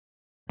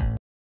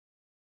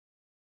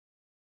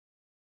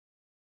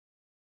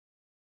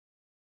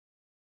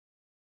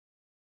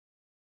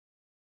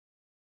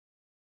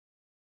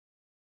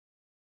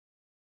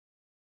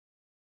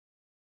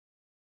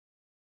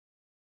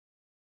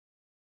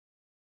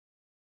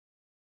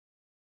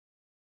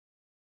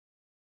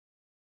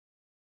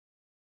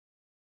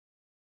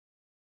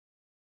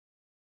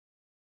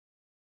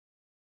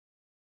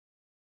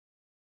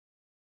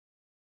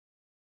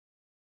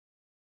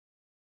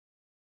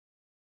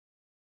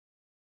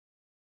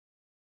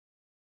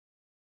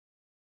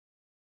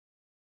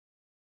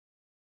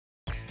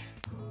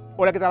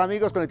Hola, ¿qué tal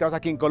amigos? Conectados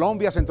aquí en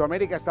Colombia,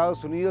 Centroamérica,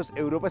 Estados Unidos,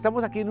 Europa.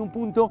 Estamos aquí en un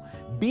punto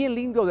bien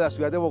lindo de la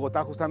ciudad de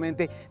Bogotá,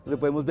 justamente, donde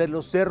podemos ver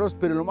los cerros,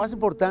 pero lo más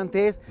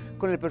importante es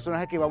con el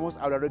personaje que vamos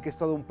a hablar hoy, que es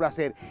todo un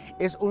placer.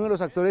 Es uno de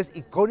los actores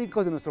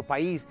icónicos de nuestro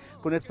país,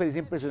 con una experiencia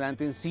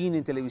impresionante en cine,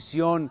 en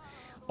televisión,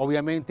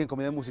 obviamente en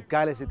comedias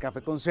musicales, el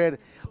Café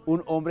Concert,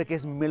 un hombre que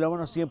es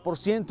melómano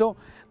 100%,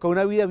 con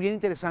una vida bien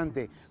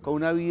interesante, con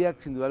una vida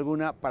que sin duda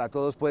alguna para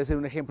todos puede ser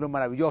un ejemplo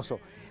maravilloso.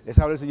 Les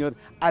habla el señor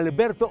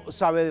Alberto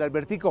Saavedra.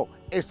 Albertico,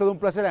 es todo un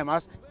placer,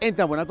 además en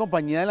tan buena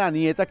compañía de la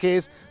nieta que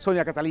es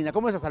Sonia Catalina.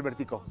 ¿Cómo estás,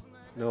 Albertico?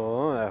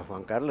 No,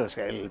 Juan Carlos,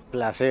 el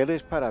placer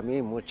es para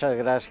mí. Muchas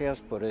gracias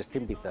por esta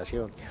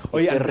invitación.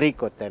 Oye, qué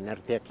rico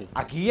tenerte aquí.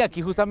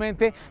 Aquí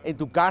justamente en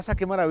tu casa,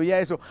 qué maravilla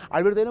eso.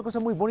 Alberto, hay una cosa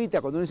muy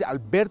bonita cuando uno dice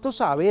Alberto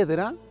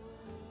Saavedra,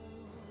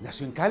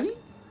 ¿nació en Cali?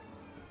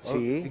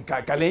 Sí.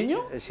 ¿Caleño?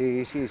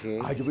 Sí.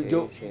 Ay,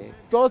 Sí.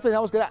 Todos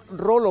pensamos que era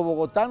rolo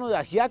bogotano de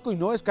Ajiaco y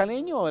no, es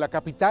caleño, de la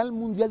capital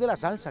mundial de la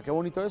salsa. Qué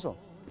bonito eso.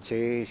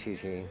 Sí.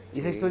 ¿Y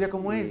esa historia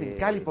cómo es? ¿En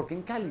Cali? ¿Por qué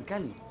en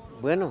Cali?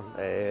 Bueno,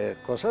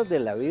 cosas de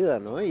la vida,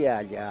 ¿no? Y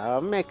allá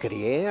me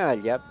crié,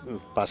 allá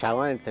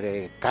pasaba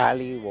entre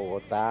Cali,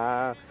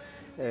 Bogotá,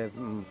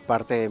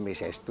 parte de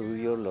mis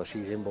estudios los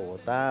hice en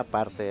Bogotá,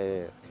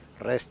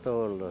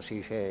 resto los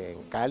hice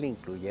en Cali,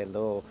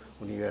 incluyendo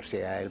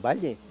Universidad del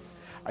Valle.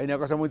 Hay una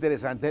cosa muy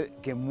interesante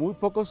que muy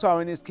pocos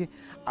saben, es que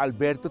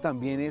Alberto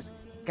también es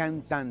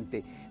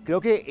cantante. Creo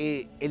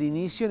que el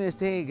inicio en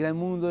este gran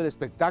mundo del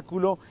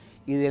espectáculo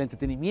y del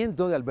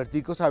entretenimiento de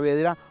Albertico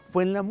Saavedra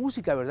fue en la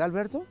música, ¿verdad,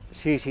 Alberto?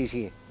 Sí,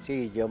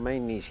 yo me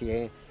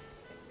inicié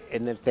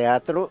en el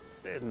teatro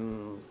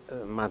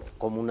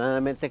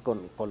mancomunadamente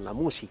con la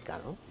música,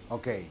 ¿no?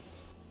 Ok.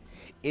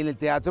 En el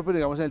teatro, pero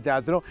digamos en el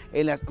teatro,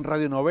 ¿en las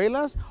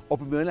radionovelas o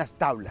primero en las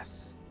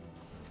tablas?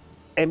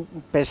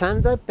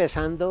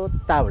 Empezando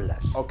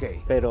tablas, Ok.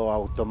 pero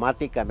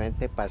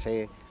automáticamente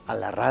pasé a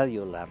la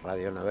radio, las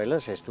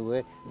radionovelas.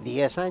 Estuve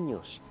 10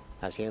 años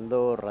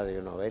haciendo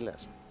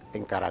radionovelas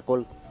en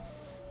Caracol.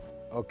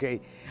 Ok.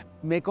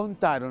 Me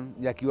contaron,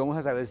 y aquí vamos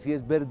a saber si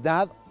es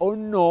verdad o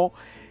no,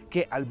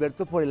 que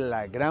Alberto, por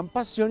la gran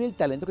pasión y el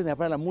talento que tenía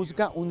para la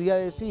música, un día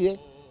decide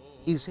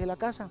irse de la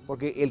casa,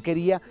 porque él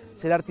quería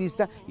ser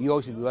artista y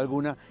hoy, sin duda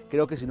alguna,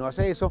 creo que si no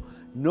hace eso,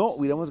 no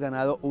hubiéramos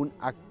ganado un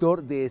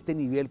actor de este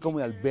nivel como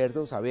de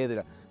Alberto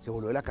Saavedra. ¿Se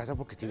volvió de la casa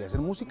porque quería hacer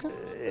música?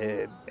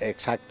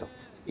 Exacto.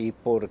 Y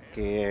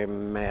porque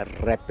me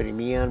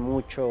reprimían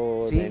mucho.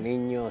 ¿Sí? De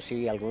niño,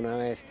 sí, alguna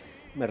vez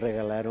me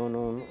regalaron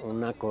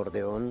un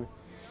acordeón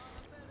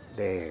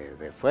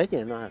de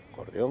fuelle, ¿no?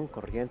 Acordeón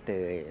corriente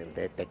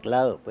de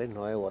teclado, pues,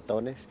 no de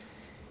botones.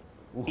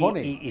 ¿Un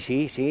jone? Y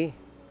sí,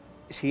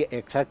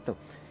 exacto.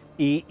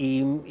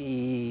 Y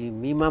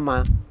mi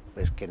mamá,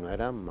 pues que no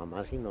era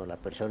mamá, sino la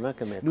persona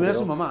que me ¿No era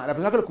su mamá, la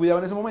persona que lo cuidaba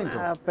en ese momento?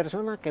 La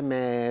persona que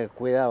me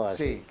cuidaba,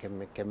 Sí.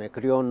 que me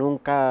crió.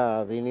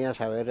 Nunca vine a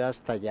saber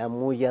hasta ya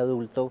muy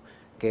adulto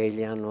que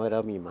ella no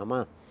era mi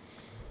mamá.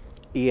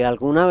 Y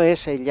alguna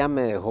vez ella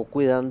me dejó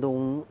cuidando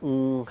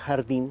un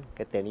jardín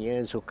que tenía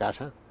en su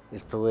casa.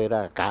 Esto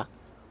era acá,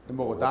 En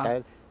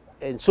Bogotá.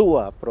 en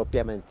Suba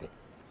propiamente,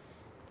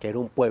 que era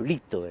un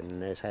pueblito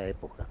en esa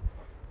época.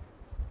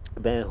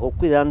 Me dejó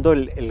cuidando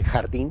el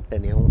jardín,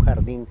 tenía un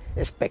jardín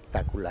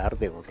espectacular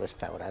de un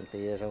restaurante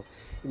y eso.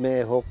 Y me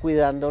dejó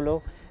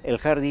cuidándolo el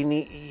jardín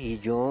y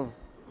yo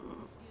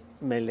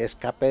me le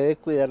escapé de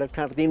cuidar el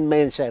jardín,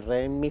 me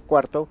encerré en mi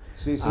cuarto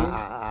Sí.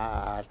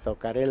 a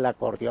tocar el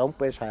acordeón,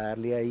 pues a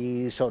darle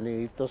ahí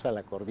soniditos al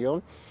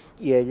acordeón.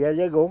 Y ella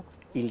llegó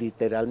y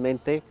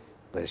literalmente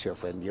pues se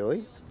ofendió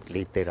y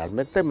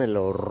literalmente me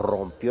lo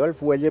rompió el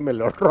fuelle, me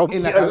lo rompió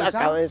 ¿En la en cabeza?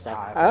 la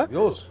cabeza. Ay, ¿Ah?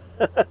 Dios.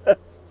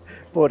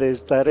 Por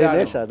estar Claro. en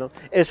esa, ¿no?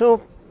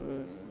 Eso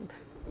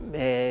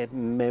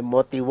me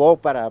motivó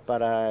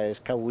para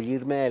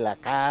escabullirme de la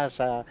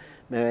casa,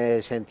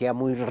 me sentía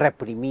muy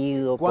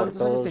reprimido por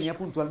 ¿Cuántos años todos. tenía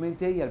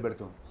puntualmente ahí,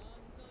 Alberto?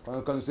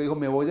 Cuando usted dijo,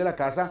 me voy de la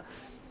casa,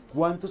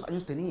 ¿cuántos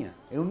años tenía?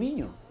 Era un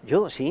niño,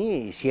 Yo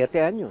sí,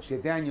 7 años.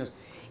 7 años.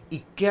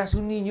 ¿Y qué hace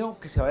un niño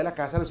que se va de la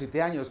casa a los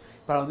 7 años?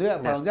 ¿Para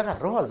dónde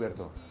agarró,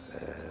 Alberto?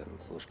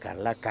 Buscar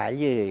la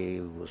calle y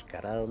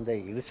buscar a dónde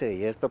irse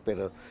y esto,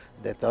 pero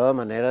de todas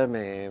maneras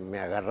me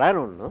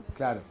agarraron, ¿no?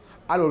 Claro.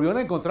 Ah, lo volvieron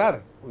a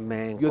encontrar.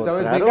 Me Y otra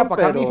vez, encontraron, venga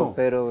para acá, mijo.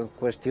 pero en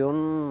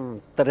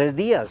cuestión 3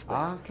 días. Pues.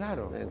 Ah,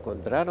 claro. Me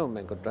encontraron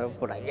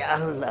por allá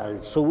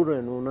al sur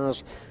en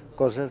unas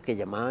cosas que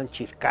llamaban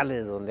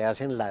chircales, donde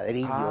hacen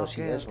ladrillos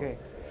y eso.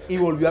 Y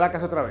volvió a la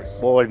casa otra vez.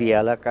 Volví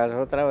a la casa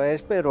otra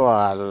vez, pero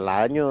al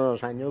año,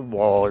 2 años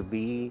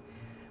volví,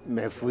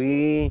 me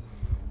fui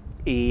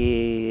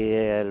y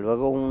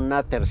luego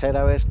una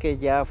tercera vez que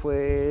ya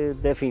fue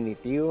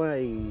definitiva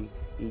y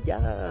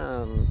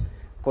ya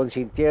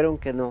consintieron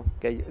que no,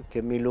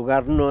 que mi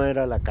lugar no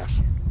era la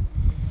casa.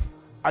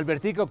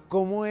 Albertico,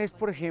 ¿cómo es,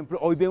 por ejemplo,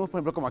 hoy vemos, por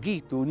ejemplo, como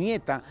aquí, tu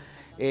nieta,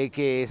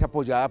 que es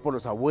apoyada por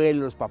los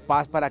abuelos, los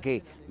papás, para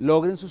que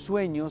logren sus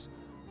sueños?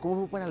 ¿Cómo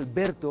fue para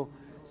Alberto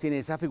sin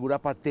esa figura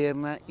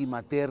paterna y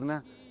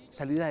materna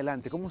salir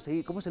adelante? ¿Cómo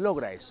se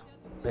logra eso?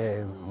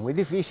 Muy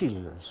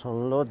difícil,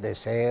 son los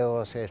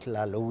deseos, es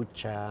la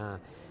lucha,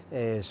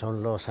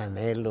 son los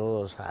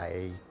anhelos,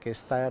 hay que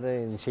estar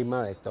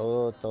encima de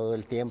todo, todo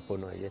el tiempo,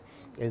 ¿no? Y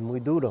es muy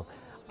duro.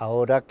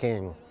 Ahora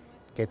que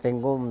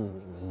tengo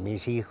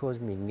mis hijos,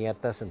 mis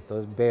nietas,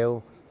 entonces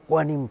veo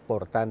cuán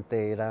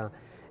importante era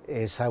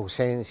esa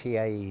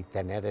ausencia y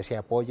tener ese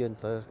apoyo,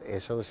 entonces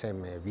eso se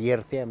me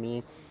vierte a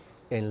mí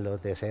en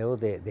los deseos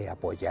de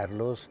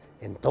apoyarlos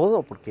en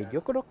todo, porque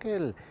yo creo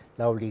que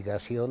la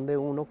obligación de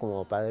uno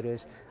como padre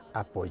es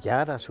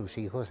apoyar a sus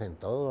hijos en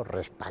todo,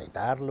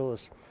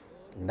 respaldarlos,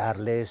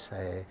 darles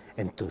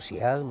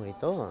entusiasmo y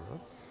todo,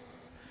 ¿no?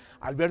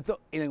 Alberto,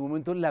 en algún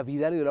momento la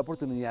vida le dio la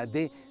oportunidad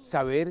de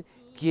saber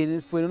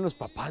quiénes fueron los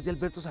papás de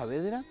Alberto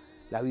Saavedra.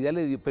 ¿La vida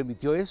le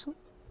permitió eso?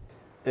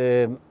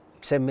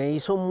 Se me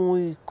hizo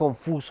muy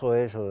confuso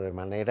eso, de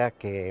manera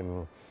que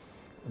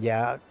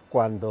ya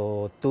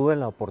cuando tuve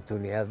la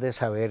oportunidad de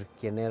saber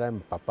quién era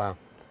mi papá,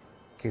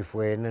 que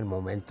fue en el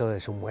momento de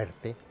su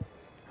muerte,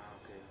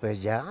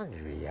 pues ya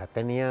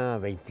tenía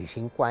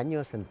 25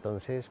 años,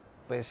 entonces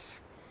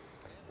pues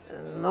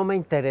no me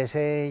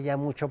interesé ya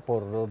mucho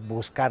por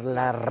buscar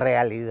la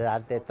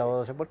realidad de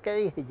todo eso, porque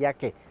dije ya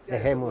que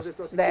dejemos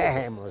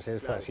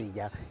eso así,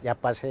 ya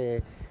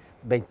pasé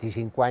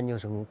 25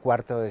 años, un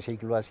cuarto de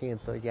siglo así,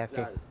 entonces ya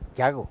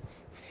 ¿qué hago?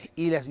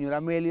 Y la señora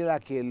Amelia, la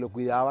que lo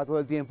cuidaba todo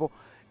el tiempo,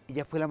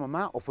 ¿ella fue la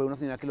mamá o fue una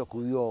señora que lo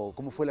cuidó?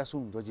 ¿Cómo fue el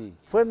asunto allí?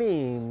 Fue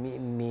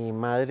mi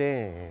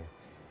madre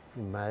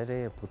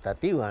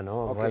putativa,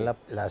 ¿no? Ok. Fue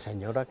la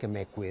señora que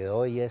me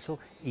cuidó y eso,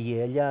 y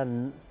ella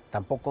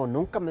tampoco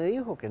nunca me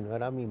dijo que no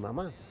era mi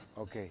mamá.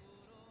 Ok.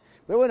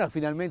 Pero bueno,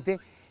 finalmente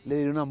le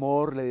dieron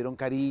amor, le dieron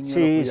cariño, lo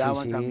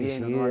cuidaban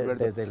también, ¿no,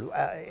 Alberto?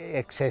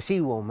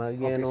 Excesivo, más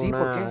bien, Sí,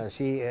 ¿por qué?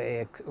 sí,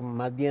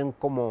 más bien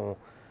como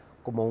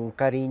un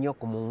cariño,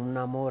 como un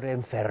amor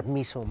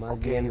enfermizo, más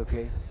bien,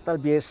 tal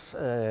vez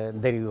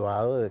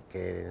derivado de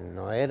que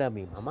no era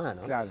mi mamá,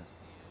 ¿no? Claro.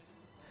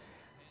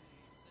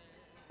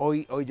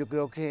 Hoy yo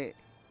creo que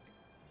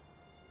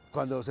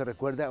cuando se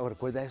recuerda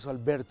eso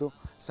Alberto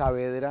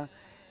Saavedra,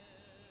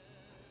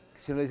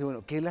 si uno dice,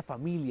 bueno, ¿qué es la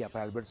familia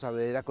para Alberto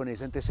Saavedra con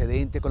ese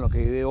antecedente, con lo que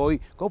vive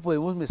hoy? ¿Cómo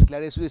podemos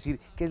mezclar eso y decir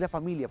qué es la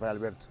familia para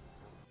Alberto?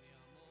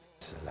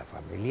 La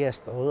familia es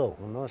todo,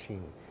 uno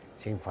sin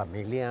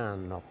familia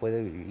no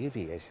puede vivir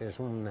y ese es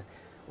un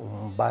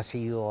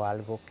vacío,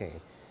 algo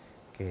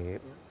que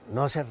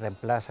no se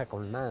reemplaza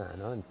con nada,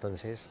 ¿no?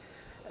 Entonces,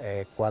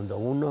 cuando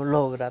uno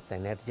logra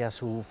tener ya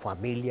su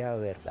familia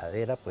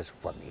verdadera, pues su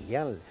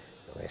familia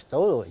lo es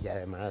todo. Y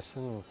además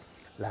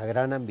la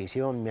gran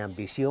ambición, mi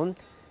ambición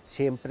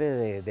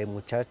siempre de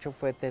muchacho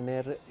fue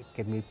tener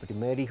que mi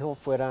primer hijo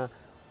fuera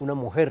una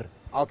mujer.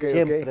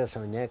 Siempre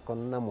soñé con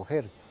una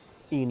mujer.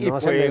 Y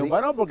fue un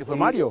varón, porque fue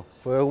Mario.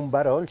 Fue un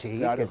varón, sí,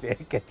 claro.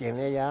 que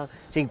tiene ya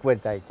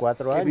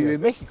 54 años. Que vive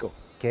en México.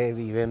 Que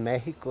vive en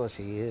México,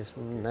 sí, es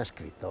un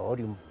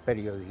escritor y un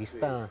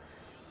periodista,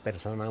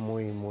 persona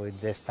muy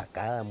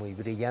destacada, muy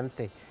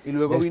brillante. Y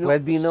luego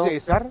después vino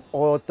César.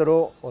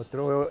 Otro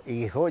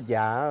hijo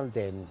ya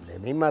de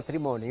mi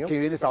matrimonio. Que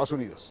vive en Estados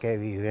Unidos. Que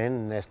vive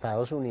en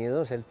Estados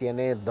Unidos. Él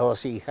tiene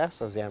 2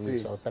 hijas, o sea,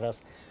 mis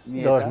otras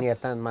nietas. 2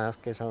 nietas más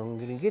que son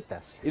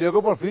gringuitas. Y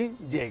luego por fin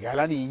llega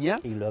la niña.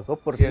 Y luego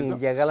por fin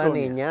llega la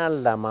niña,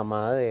 la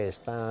mamá de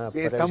esta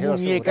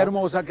muñeca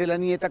hermosa que es la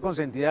nieta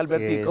consentida de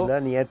Albertico. Que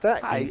es la nieta.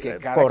 Ay, qué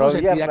cara por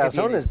obvias que razones,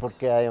 tienes.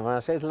 porque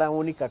además es la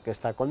única que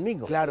está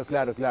conmigo. Claro.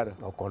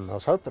 O con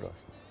nosotros.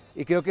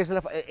 Y creo que es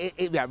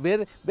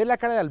ver la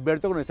cara de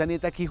Alberto con esta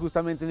nieta aquí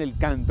justamente en el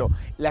canto,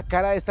 la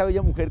cara de esta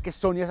bella mujer que es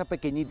Sonia, esa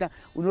pequeñita,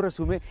 uno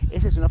resume,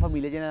 esa es una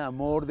familia llena de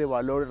amor, de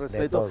valor, de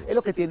respeto, es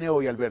lo que tiene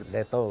hoy Alberto.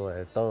 De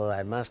todo,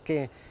 además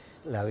que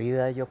la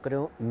vida yo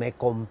creo me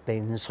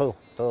compensó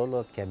todo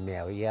lo que me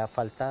había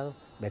faltado,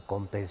 me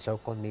compensó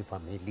con mi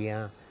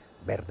familia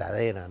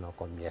verdadera, ¿no?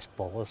 Con mi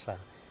esposa,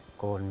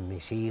 con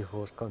mis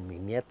hijos, con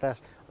mis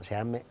nietas, o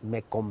sea,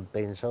 me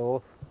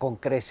compensó con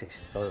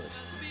creces todo eso.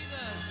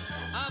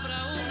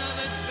 Habrá una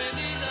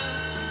despedida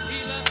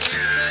y la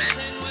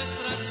tristeza en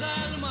nuestras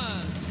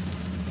almas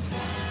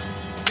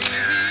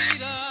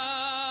vivirá.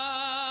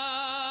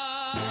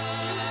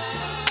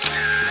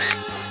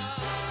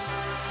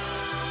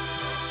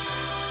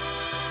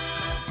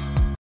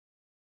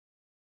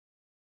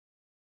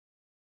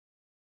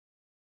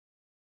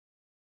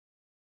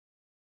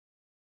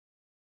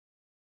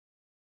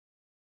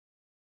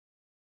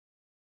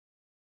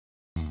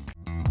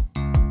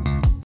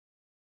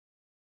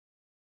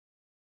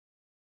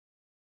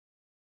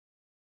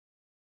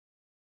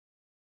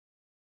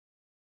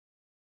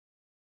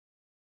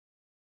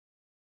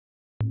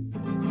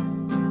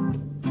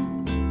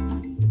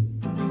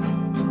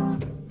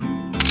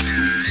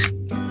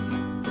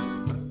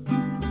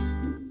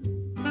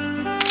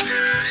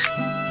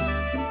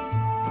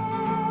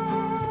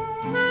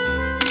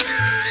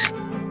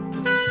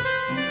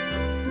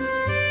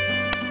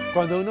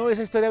 Cuando uno ve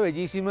esa historia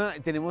bellísima,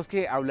 tenemos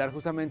que hablar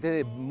justamente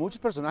de muchos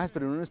personajes,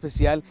 pero en uno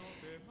especial,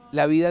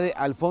 la vida de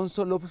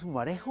Alfonso López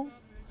Pumarejo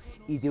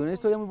Y tiene una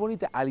historia muy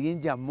bonita.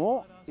 Alguien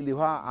llamó y le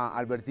dijo a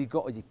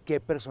Albertico, oye, ¿qué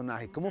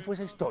personaje? ¿Cómo fue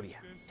esa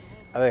historia?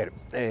 A ver,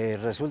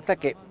 resulta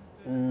que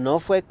no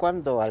fue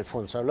cuando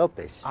Alfonso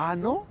López. Ah,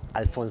 ¿no?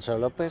 Alfonso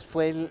López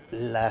fue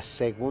la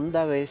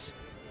segunda vez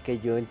que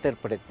yo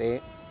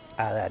interpreté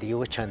a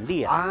Darío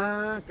Echandía.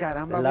 Ah,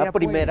 caramba. La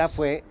primera pues.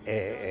 fue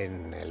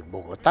en el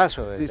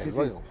Bogotazo, desde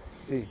luego.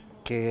 Sí.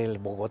 Que el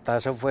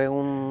Bogotazo fue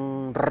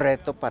un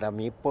reto para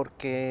mí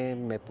porque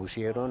me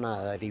pusieron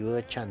a Darío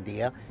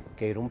Echandía,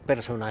 que era un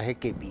personaje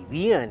que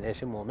vivía en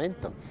ese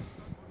momento.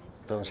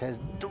 Entonces,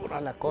 dura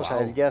la cosa.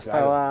 Wow, él ya claro.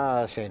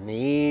 estaba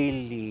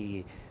senil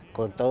y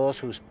con todos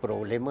sus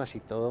problemas y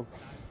todo.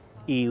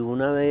 Y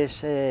una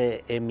vez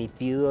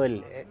emitido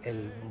el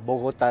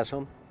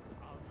Bogotazo,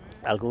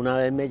 alguna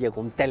vez me llegó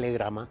un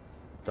telegrama,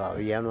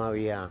 todavía no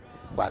había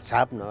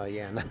WhatsApp, no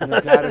había nada. No,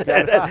 claro,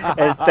 claro.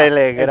 El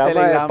telegrama de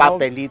telegrama,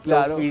 papelito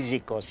claro.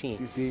 físico, sí.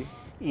 Sí, sí.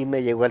 Y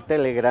me llegó el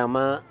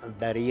telegrama,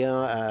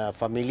 Darío,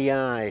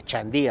 familia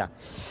Echandía.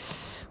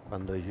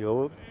 Cuando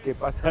yo, ¿Qué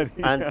pasaría?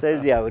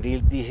 antes de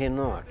abril, dije,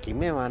 no, aquí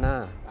me van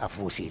a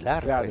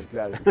fusilar. Claro, Pues.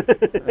 claro.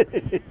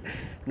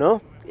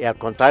 ¿No? Y al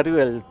contrario,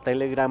 el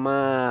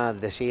telegrama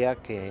decía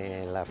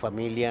que la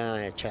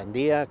familia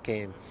Echandía,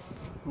 que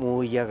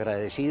muy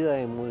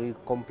agradecida y muy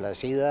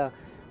complacida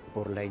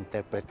por la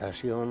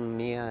interpretación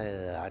mía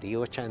de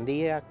Darío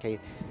Echandía,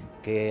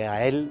 que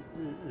a él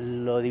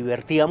lo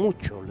divirtió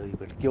mucho.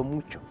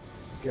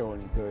 Qué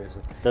bonito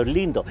eso. Entonces,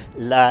 lindo.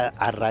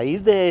 A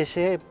raíz de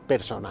ese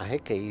personaje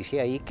que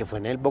hice ahí, que fue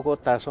en el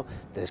Bogotazo,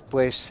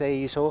 después se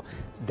hizo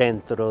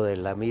dentro de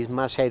la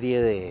misma serie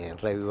de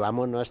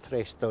Revivamos Nuestra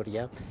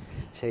Historia,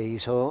 se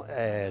hizo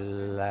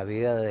la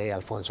vida de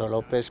Alfonso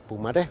López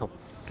Pumarejo.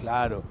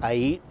 Claro.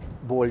 Ahí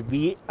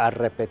volví a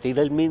repetir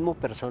el mismo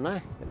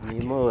personaje, el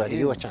mismo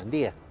Darío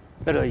Echandía.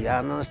 Pero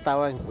ya no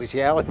estaba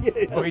enjuiciado.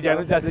 Porque ya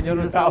el señor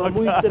no estaba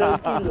muy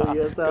tranquilo,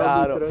 ya estaba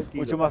claro, muy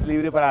tranquilo. mucho más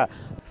libre para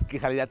que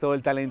saliera todo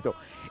el talento.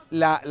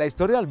 La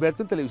historia de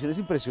Alberto en televisión es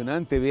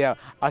impresionante, vea,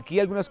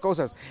 aquí algunas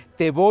cosas.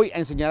 Te voy a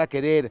enseñar a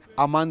querer,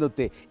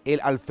 amándote, el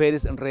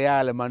Alférez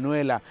Real,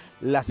 Manuela,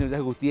 la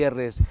señorita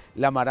Gutiérrez,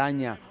 La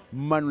Maraña,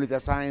 Manuelita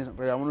Sáenz,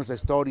 Revivamos Nuestra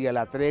Historia,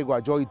 La Tregua,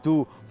 Yo y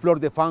Tú, Flor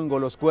de Fango,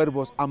 Los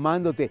Cuervos,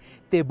 Amándote,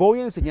 Te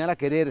voy a enseñar a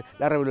querer,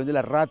 La Rebelión de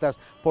las Ratas,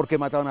 Porque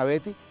mataron a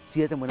Betty,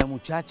 Siete buena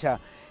muchacha,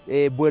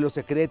 Vuelo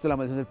Secreto, La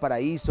Maldición del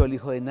Paraíso, El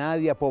Hijo de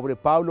Nadia, Pobre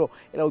Pablo,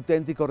 El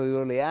Auténtico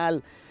Redimido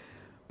Leal.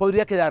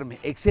 Podría quedarme,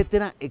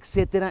 etcétera,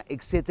 etcétera,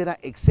 etcétera,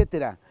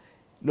 etcétera.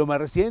 Lo más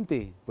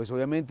reciente, pues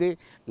obviamente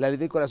La Ley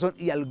del Corazón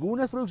y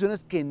algunas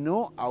producciones que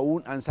no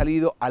aún han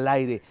salido al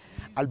aire.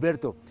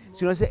 Alberto,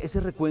 si uno hace ese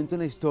recuento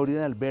en la historia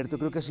de Alberto,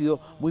 creo que ha sido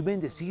muy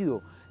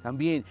bendecido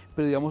también,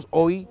 pero digamos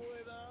hoy,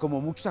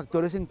 como muchos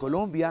actores en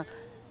Colombia,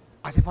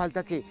 hace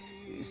falta que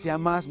sea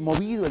más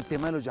movido el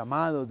tema de los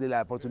llamados, de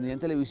la oportunidad en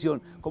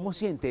televisión. ¿Cómo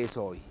siente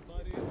eso hoy?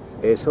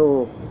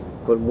 Eso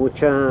con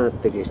mucha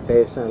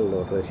tristeza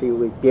lo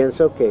recibo y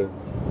pienso que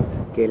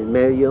el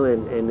medio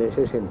en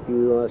ese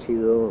sentido ha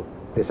sido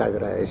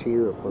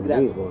desagradecido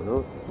conmigo,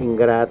 ¿no?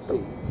 Ingrato,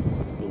 Sí.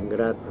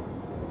 ingrato.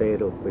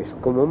 Pero pues,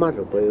 ¿cómo más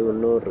lo puede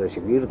uno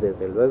recibir?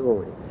 Desde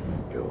luego,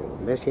 yo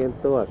me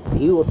siento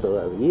activo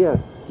todavía,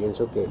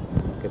 pienso que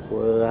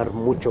puedo dar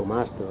mucho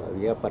más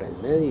todavía para el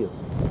medio.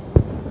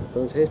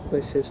 Entonces,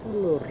 pues eso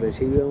lo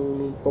recibe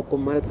uno un poco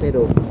mal,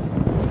 pero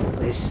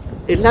pues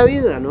es la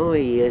vida, ¿no?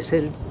 Y es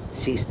el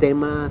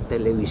sistema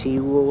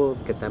televisivo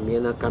que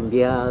también ha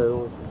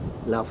cambiado,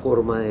 la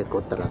forma de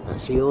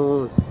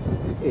contratación,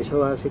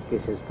 eso hace que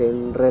se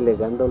estén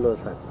relegando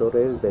los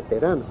actores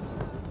veteranos.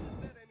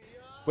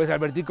 Pues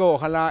Albertico,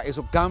 ojalá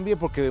eso cambie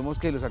porque vemos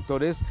que los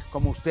actores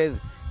como usted,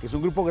 que es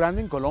un grupo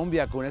grande en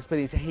Colombia con una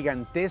experiencia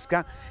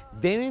gigantesca,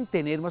 deben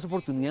tener más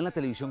oportunidad en la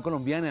televisión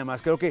colombiana.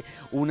 Además creo que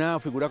una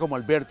figura como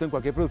Alberto en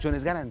cualquier producción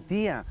es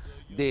garantía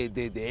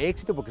de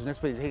éxito porque es una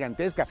experiencia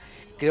gigantesca.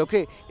 Creo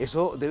que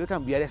eso debe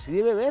cambiar y así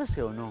debe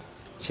verse, ¿o no?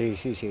 Sí,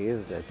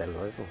 desde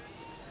luego.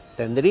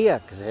 Tendría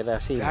que ser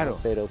así, claro. ¿no?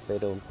 Pero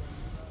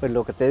pues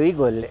lo que te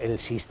digo, el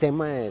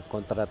sistema de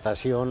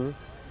contratación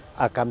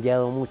ha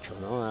cambiado mucho,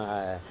 ¿no?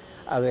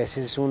 A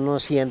veces uno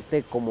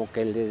siente como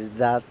que les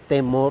da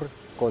temor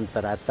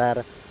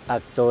contratar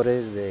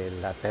actores de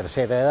la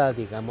tercera edad,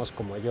 digamos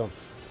como yo.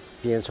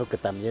 Pienso que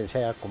también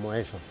sea como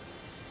eso.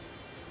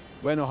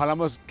 Bueno, ojalá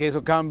que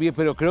eso cambie,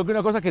 pero creo que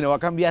una cosa que no va a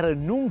cambiar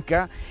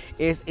nunca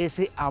es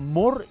ese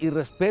amor y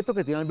respeto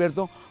que tiene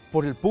Alberto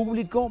por el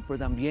público, pero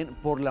también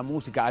por la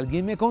música.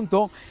 Alguien me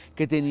contó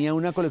que tenía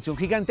una colección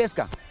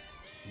gigantesca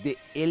de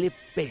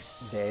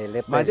LPs. De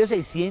LPs. Más de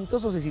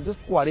 600 o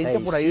 640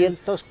 por ahí.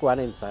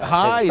 640.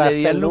 Ajá, y le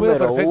di el número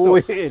perfecto.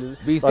 Uy,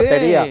 ¿Viste?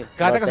 Lotería,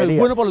 Cata, que soy lotería.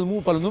 bueno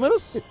para los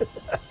números.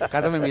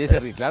 Cata me mide ese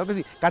río, claro que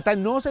sí. Cata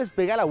no se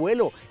despega al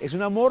abuelo, es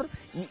un amor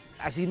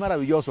así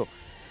maravilloso.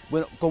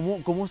 Bueno,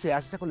 ¿cómo se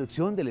hace esa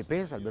colección de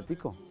LPs,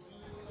 Albertico?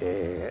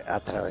 A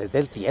través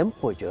del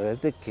tiempo, yo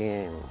desde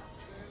que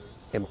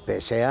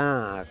empecé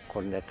a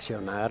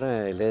coleccionar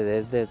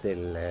LEDs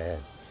desde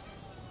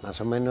más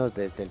o menos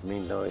desde el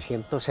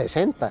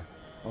 1960,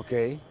 Ok.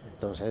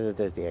 Entonces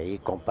desde ahí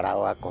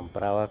compraba,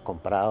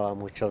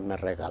 muchos me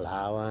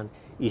regalaban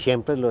y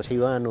siempre los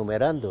iba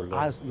numerando.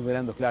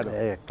 Numerando, claro.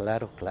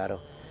 Claro, claro.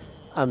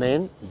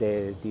 Amén,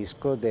 de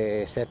discos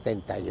de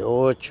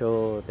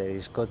 78, de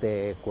discos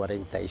de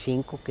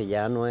 45, que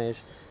ya no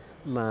es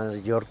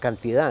mayor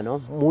cantidad, ¿no?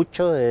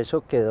 Mucho de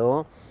eso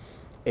quedó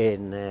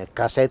en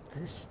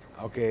casetes,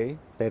 Ok.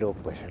 pero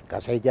pues el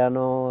cassette ya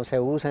no se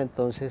usa,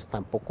 entonces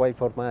tampoco hay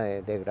forma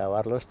de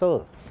grabarlos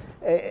todos.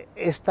 He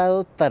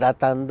estado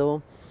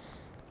tratando,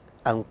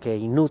 aunque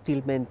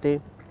inútilmente,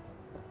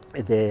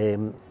 de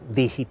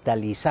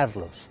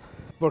digitalizarlos.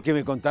 Porque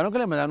me contaron que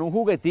le mandaron un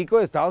juguetico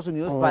de Estados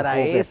Unidos Un para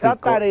esa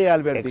juguetico, tarea,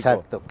 Albertico.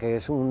 exacto, que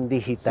es un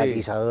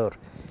digitalizador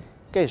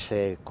que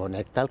se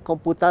conecta al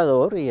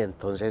computador y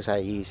entonces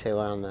ahí se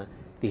van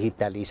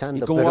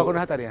digitalizando. ¿Y cómo va con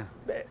esa tarea?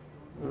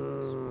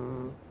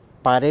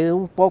 Paré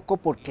un poco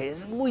porque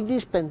es muy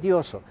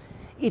dispendioso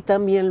y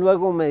también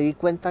luego me di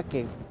cuenta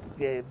que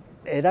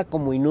era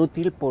como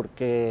inútil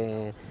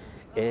porque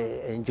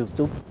en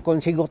YouTube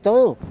consigo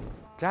todo.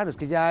 Claro, es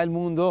que ya el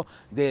mundo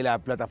de la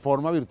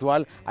plataforma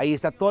virtual, ahí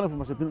está toda la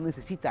información que uno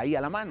necesita, ahí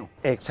a la mano.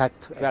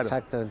 Exacto, Claro.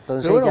 exacto.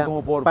 Entonces Pero bueno, ya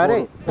como por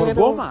pero-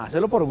 goma,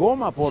 hacerlo por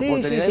goma, por Sí,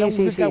 tener sí, la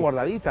sí, música sí.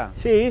 guardadita.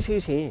 Sí,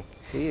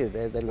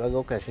 desde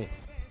luego que sí.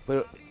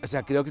 Pero, o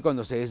sea, creo que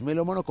cuando se es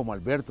melómano como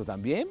Alberto,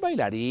 también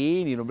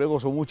bailarín y el hombre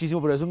gozó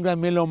muchísimo, pero es un gran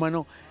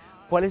melómano.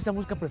 ¿Cuál es esa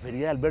música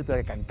preferida de Alberto, la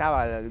que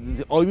cantaba?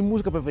 Dice, hoy mi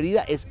música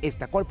preferida es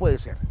esta, ¿cuál puede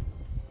ser?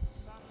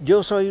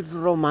 Yo soy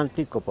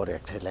romántico por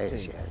excelencia,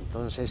 Sí.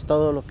 entonces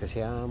todo lo que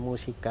sea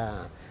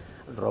música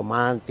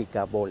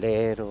romántica,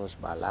 boleros,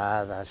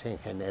 baladas en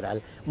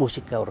general,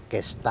 música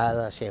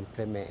orquestada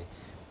siempre me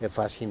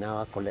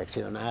fascinaba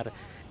coleccionar.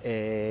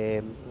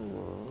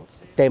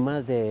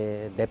 Temas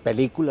de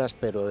películas,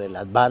 pero de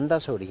las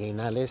bandas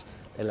originales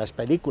de las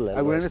películas.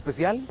 ¿Alguna en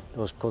especial?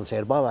 Los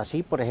conservaba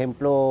así, por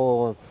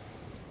ejemplo,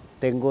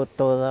 tengo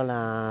toda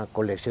la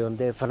colección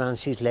de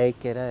Francis Lake,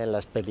 que era de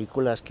las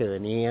películas que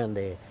venían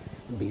de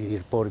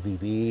Vivir por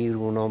Vivir,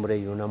 Un hombre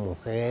y una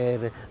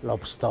mujer,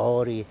 Love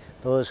Story,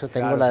 todo eso.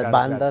 Tengo las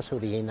bandas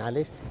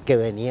originales que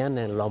venían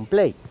en long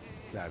play.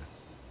 Claro.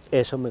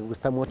 Eso me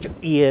gusta mucho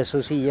y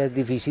eso sí ya es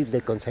difícil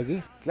de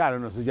conseguir. Claro,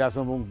 nosotros ya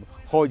somos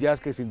joyas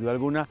que sin duda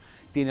alguna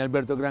tiene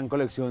Alberto gran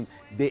colección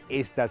de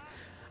estas.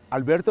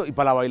 Alberto, ¿y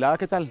para la bailada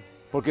qué tal?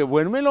 Porque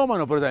buen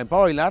melómano, pero también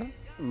para bailar.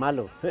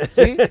 Malo.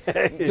 ¿Sí?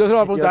 Yo se lo voy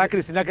a preguntar a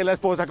Cristina, que es la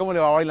esposa, cómo le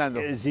va bailando.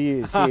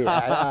 Sí.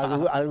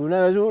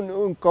 Alguna vez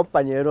un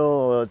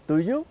compañero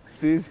tuyo,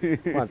 Sí.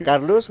 Juan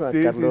Carlos, Sí.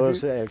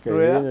 el que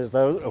vive en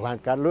Estados Unidos, Juan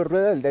Carlos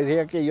Rueda, él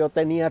decía que yo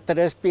tenía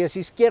 3 pies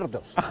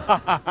izquierdos.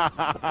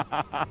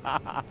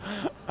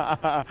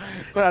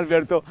 Con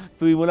Alberto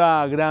tuvimos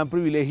la gran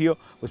privilegio,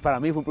 pues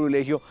para mí fue un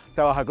privilegio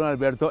trabajar con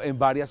Alberto en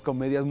varias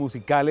comedias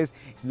musicales.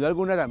 Sin duda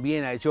alguna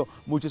también ha hecho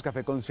muchos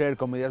café concert,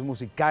 comedias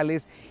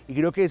musicales, y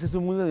creo que ese es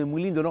un mundo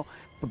muy lindo, ¿no?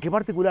 Porque en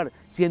particular,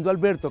 siendo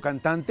Alberto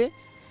cantante,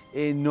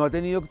 no ha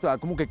tenido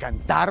como que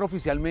cantar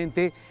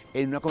oficialmente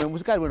en una comedia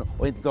musical. Bueno,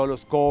 o en todos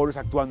los coros,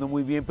 actuando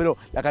muy bien, pero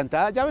la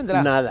cantada ya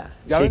vendrá. Nada.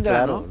 Ya sí,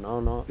 vendrá, claro,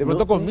 ¿no? De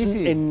pronto con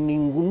Missy. En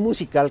ningún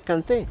musical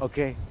canté. Ok,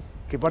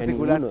 qué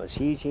particular. En ninguno.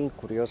 Sí,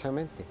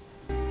 curiosamente.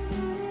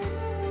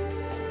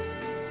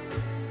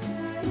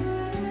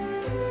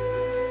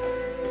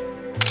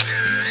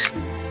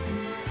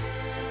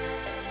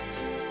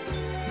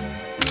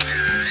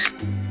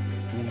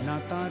 Un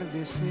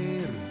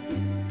atardecer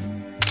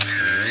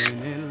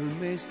en el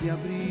mes de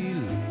abril.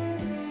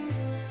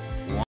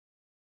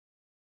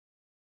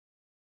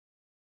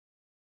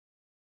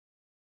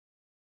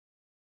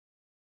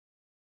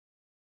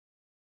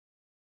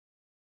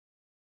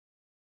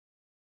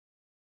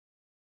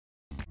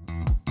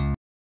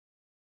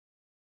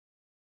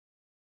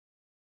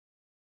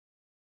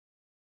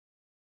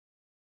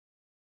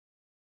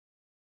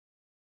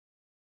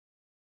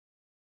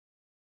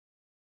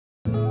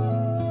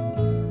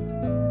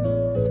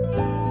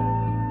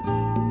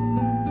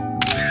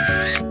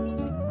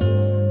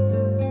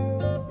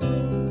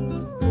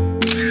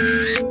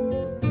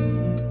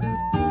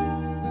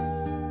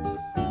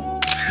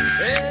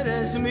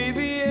 Eres mi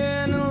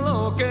bien,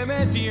 lo que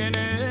me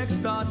tiene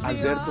extasiado.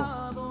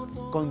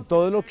 Alberto, con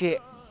todo lo que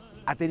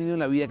ha tenido en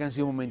la vida, que han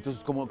sido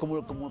momentos como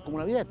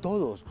la vida de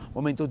todos,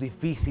 momentos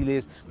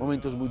difíciles,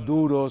 momentos muy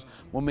duros,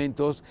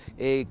 momentos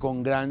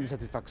con grandes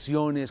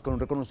satisfacciones, con un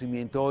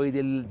reconocimiento hoy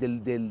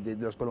de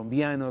los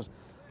colombianos,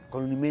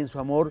 con un inmenso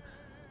amor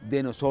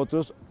de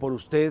nosotros por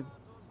usted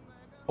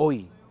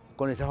hoy,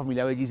 con esa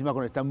familia bellísima,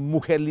 con esta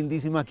mujer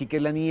lindísima aquí que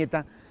es la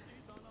nieta.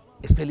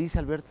 ¿Es feliz,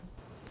 Alberto?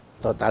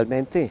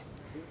 Totalmente,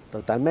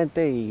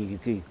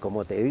 y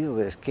como te digo,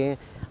 es que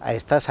a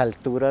estas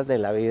alturas de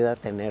la vida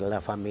tener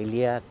la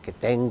familia que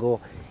tengo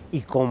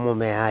y cómo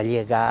me ha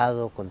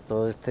llegado con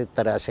todo este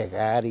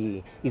trasegar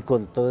y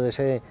con todo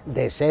ese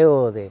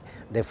deseo de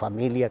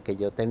familia que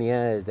yo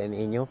tenía desde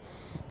niño,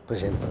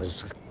 pues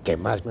entonces, ¿qué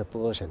más me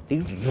puedo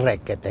sentir?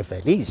 Requete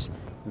feliz,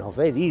 no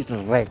feliz,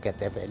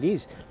 requete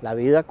feliz. La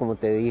vida, como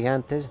te dije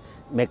antes,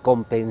 me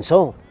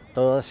compensó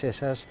todas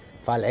esas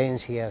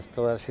falencias,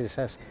 todas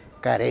esas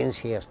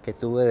carencias que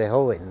tuve de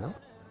joven, ¿no?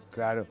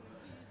 Claro.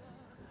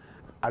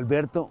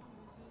 Alberto,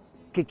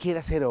 ¿qué quiere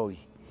hacer hoy?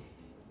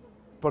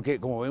 Porque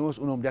como vemos,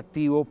 un hombre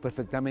activo,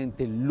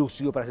 perfectamente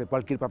lúcido para hacer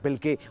cualquier papel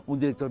que un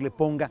director le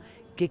ponga.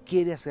 ¿Qué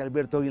quiere hacer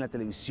Alberto hoy en la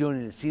televisión,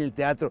 en el cine, en el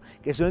teatro?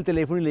 Que suene el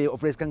teléfono y le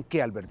ofrezcan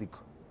 ¿qué, Albertico?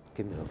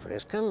 Que me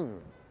ofrezcan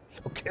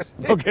lo que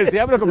sea. Lo que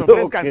sea, pero que me Lo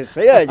ofrezcan. que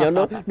sea, yo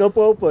no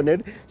puedo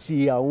poner,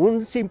 si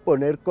aún sin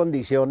poner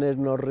condiciones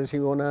no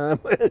recibo nada,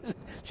 pues,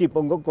 si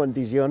pongo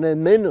condiciones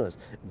menos.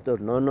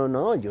 Entonces,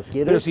 no, yo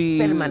quiero Pero si,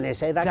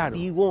 permanecer claro,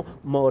 activo,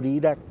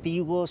 morir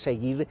activo,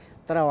 seguir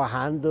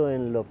trabajando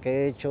en lo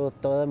que he hecho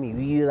toda mi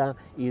vida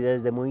y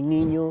desde muy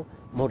niño,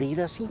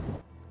 morir así.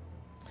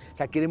 O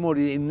sea, quiere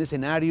morir en un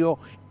escenario,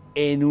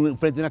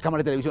 frente a una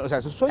cámara de televisión. O sea,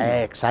 eso es sueño.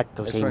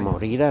 Exacto, Es sí, sueño.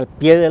 morir al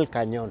pie del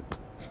cañón.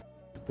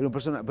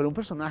 Pero un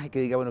personaje que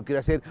diga, bueno, quiero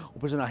hacer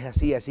un personaje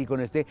así, con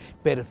este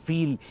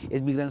perfil,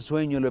 es mi gran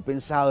sueño, lo he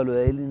pensado, lo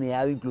he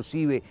delineado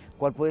inclusive.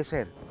 ¿Cuál puede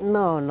ser?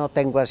 No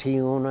tengo así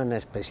uno en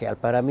especial.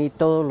 Para mí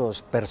todos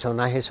los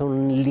personajes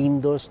son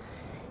lindos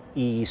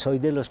y soy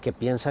de los que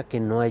piensa que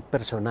no hay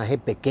personaje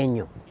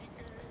pequeño.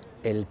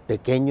 El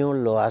pequeño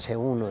lo hace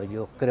uno.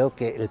 Yo creo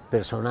que el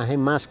personaje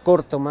más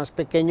corto, más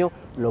pequeño,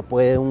 lo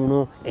puede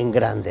uno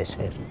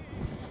engrandecer.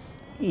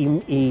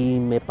 Y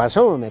me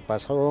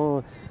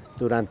pasó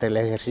durante el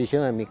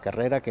ejercicio de mi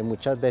carrera que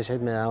muchas veces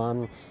me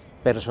daban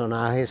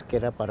personajes que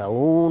era para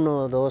 1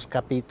 o 2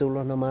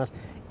 capítulos nomás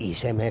y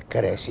se me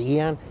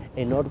crecían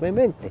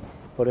enormemente.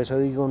 Por eso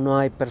digo, no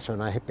hay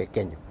personaje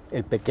pequeño.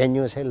 El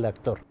pequeño es el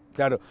actor.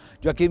 Claro,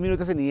 yo aquí en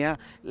Minutos tenía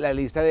la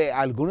lista de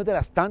algunas de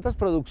las tantas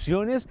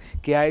producciones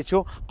que ha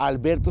hecho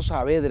Alberto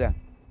Saavedra.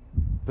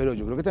 Pero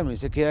yo creo que también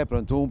se queda de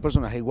pronto un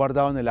personaje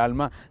guardado en el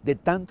alma de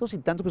tantos y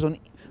tantos que son.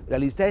 La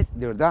lista es,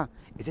 de verdad,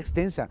 es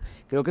extensa.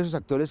 Creo que esos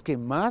actores que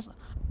más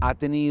ha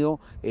tenido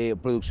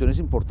producciones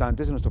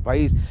importantes en nuestro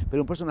país.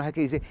 Pero un personaje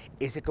que dice,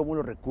 ese como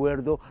lo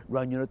recuerdo, lo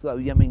añoro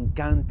todavía, me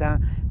encanta.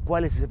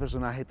 ¿Cuál es ese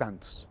personaje de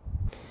tantos?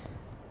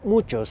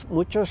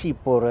 Muchos y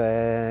por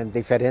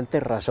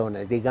diferentes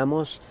razones.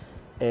 Digamos,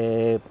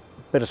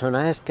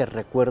 personajes que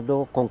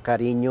recuerdo con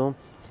cariño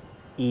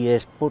y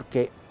es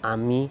porque a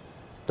mí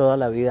toda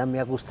la vida me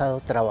ha gustado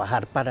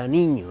trabajar para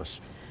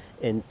niños.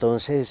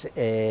 Entonces,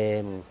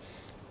 en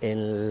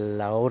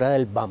la obra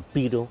del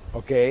vampiro,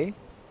 Ok.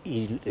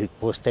 y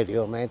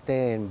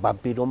posteriormente en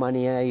Vampiro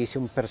Manía hice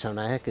un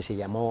personaje que se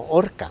llamó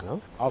Orca, ¿no?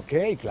 Ok,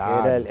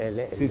 claro. Era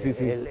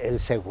el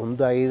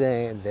segundo ahí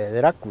de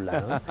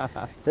Drácula, ¿no?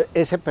 Entonces,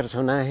 ese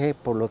personaje,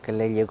 por lo que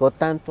le llegó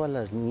tanto a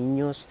los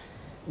niños,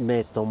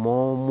 me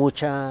tomó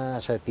mucha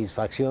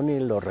satisfacción y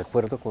lo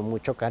recuerdo con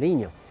mucho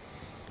cariño.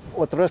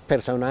 Otros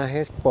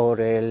personajes, por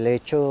el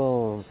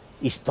hecho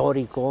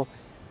histórico,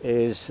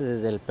 es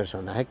del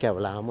personaje que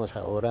hablábamos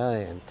ahora,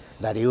 de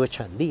Darío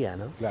Echandía,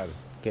 ¿no? Claro.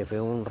 Que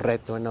fue un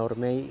reto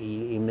enorme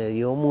y me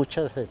dio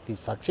muchas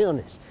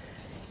satisfacciones.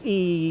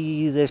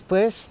 Y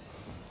después,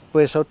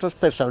 pues otros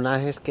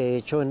personajes que he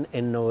hecho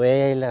en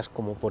novelas,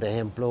 como por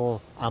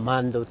ejemplo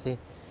Amándote,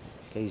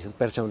 que hice un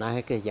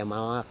personaje que se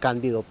llamaba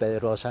Cándido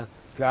Pedrosa,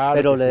 Claro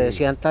pero que le sí.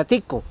 decían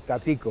Tatico.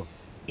 Tatico.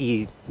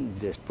 Y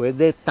después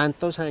de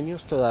tantos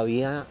años,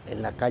 todavía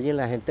en la calle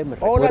la gente me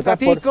 ¡Hola, recuerda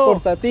Tatico!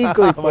 por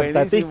Tatico y por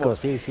Buenísimo. Tatico.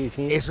 Sí.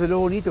 Eso es lo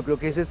bonito, creo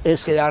que ese es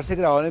Eso. quedarse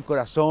grabado en el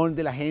corazón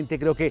de la gente,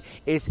 creo que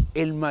es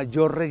el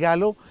mayor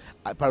regalo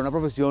para una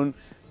profesión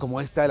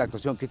como esta de la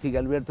actuación, que sigue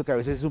Alberto, que a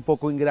veces es un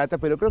poco ingrata,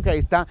 pero creo que ahí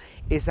está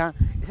esa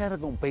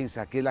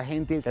recompensa, que es la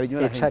gente, el cariño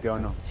de la gente, ¿o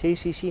no? Sí,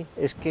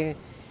 es que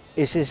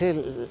ese es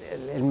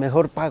el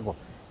mejor pago,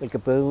 el que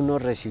puede uno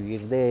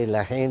recibir de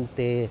la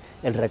gente,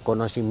 el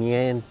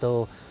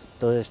reconocimiento,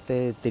 todo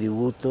este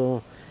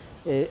tributo,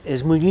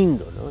 es muy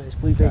lindo, ¿no? Es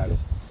muy bello. Claro.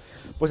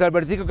 Pues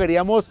Albertico,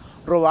 queríamos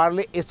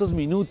robarle estos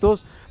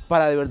minutos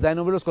para de verdad en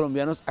nombre de los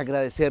colombianos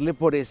agradecerle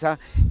por esa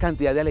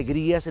cantidad de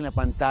alegrías en la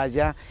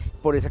pantalla,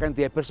 por esa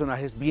cantidad de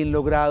personajes bien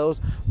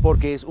logrados,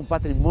 porque es un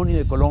patrimonio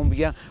de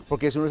Colombia,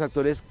 porque es uno de los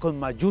actores con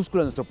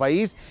mayúsculas de nuestro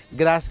país.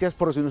 Gracias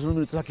por recibirnos unos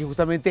minutos aquí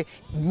justamente,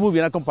 muy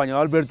bien acompañado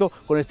Alberto,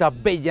 con esta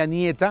bella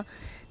nieta.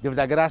 De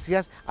verdad,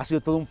 gracias. Ha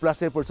sido todo un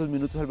placer por estos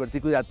minutos,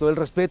 Albertico, y da todo el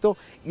respeto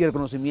y el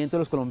reconocimiento de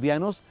los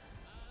colombianos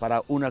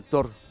para un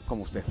actor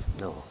como usted.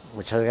 No,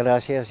 muchas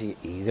gracias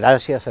y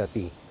gracias a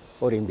ti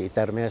por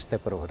invitarme a este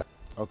programa.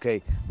 Ok,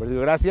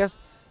 Albertico, gracias.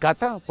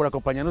 Cata, por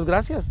acompañarnos,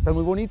 gracias. Estás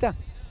muy bonita.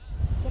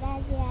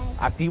 Gracias.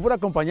 A ti por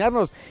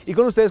acompañarnos. Y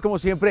con ustedes, como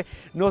siempre,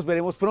 nos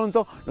veremos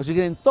pronto. Nos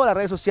siguen en todas las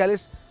redes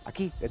sociales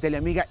aquí de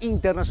Teleamiga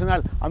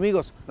Internacional.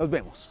 Amigos, nos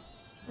vemos.